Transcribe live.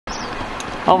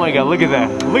Oh my god, look at that.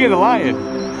 Look at the lion.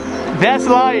 That's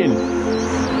lion.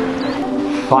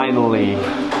 Finally,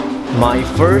 my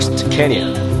first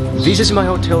Kenya. This is my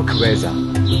hotel, Kweza.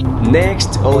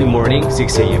 Next, early morning,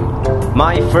 6 a.m.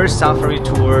 My first safari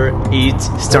tour is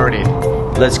started.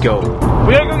 Let's go.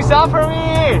 We are going safari!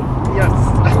 Yes.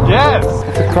 Yes!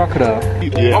 It's a crocodile.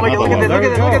 Yeah, oh my god, look at that, look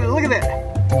at that, look at that, look at that!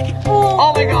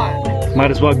 Oh my god! Might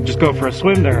as well just go for a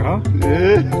swim there, huh?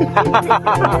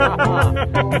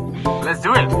 Let's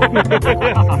do it!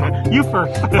 You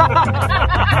first.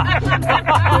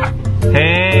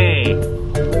 Hey!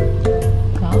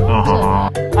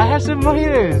 I have some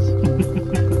mojitos!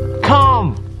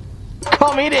 Come!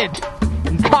 Come eat it!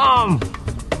 Come!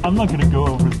 I'm not gonna go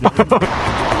over there.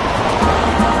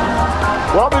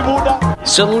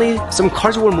 Suddenly, some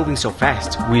cars were moving so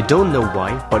fast. We don't know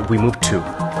why, but we moved too.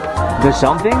 There's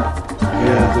something?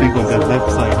 Yeah, I think on that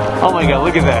left side. Oh my god,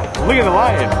 look at that. Look at the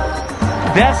lion.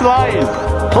 That's lion.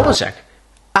 Hold on a sec.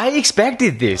 I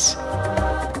expected this.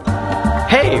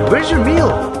 Hey, where's your meal?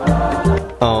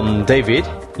 David,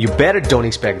 you better don't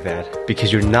expect that,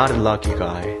 because you're not a lucky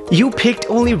guy. You picked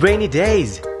only rainy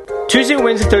days. Tuesday,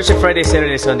 Wednesday, Thursday, Friday,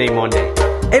 Saturday, Sunday, Monday.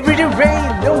 Every day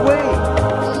rain, no way.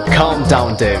 Calm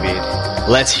down, David.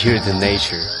 Let's hear the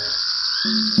nature.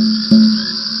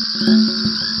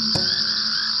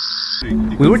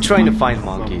 We were trying to find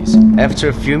monkeys. After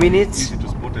a few minutes,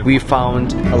 we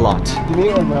found a lot.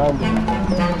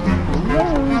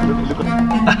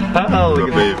 Oh, look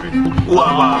at baby.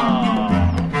 Wow.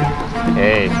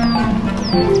 Hey.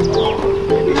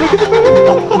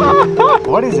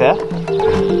 What is that?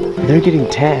 They're getting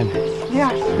tan.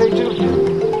 Yeah, they do.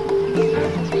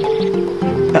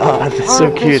 Oh, that's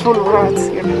so cute.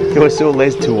 It was so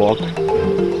lazy to walk.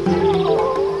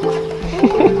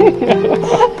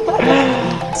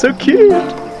 So cute.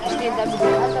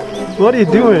 What are you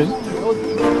doing?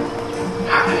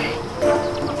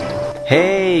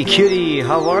 Hey, cutie,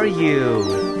 how are you?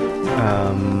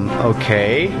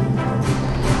 Okay.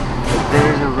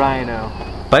 There's a rhino.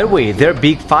 By the way, there are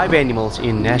big 5 animals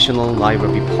in National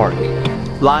Nairobi Park.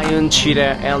 Lion,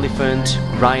 cheetah, elephant,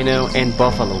 rhino, and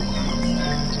buffalo.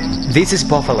 This is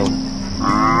buffalo. Yeah,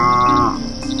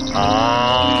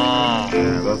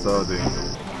 that's how they.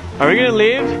 Are we gonna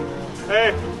leave?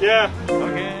 Hey, yeah.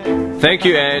 Okay. Thank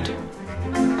you, Ed.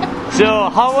 So,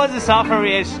 how was the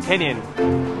safari as Kenyan?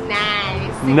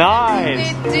 Nice.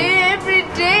 Nice. They do every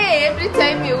day, every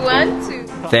time you want to.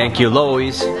 Thank you,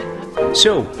 Lois.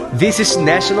 So, this is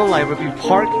National Nairobi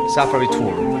Park Safari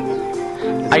Tour.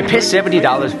 I paid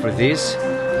 $70 for this.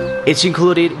 It's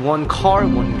included 1 car,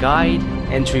 1 guide,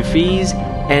 entry fees,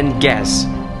 and gas.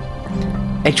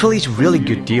 Actually, it's a really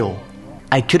good deal.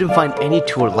 I couldn't find any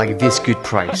tour like this good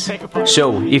price.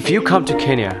 So, if you come to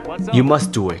Kenya, you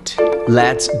must do it.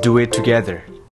 Let's do it together.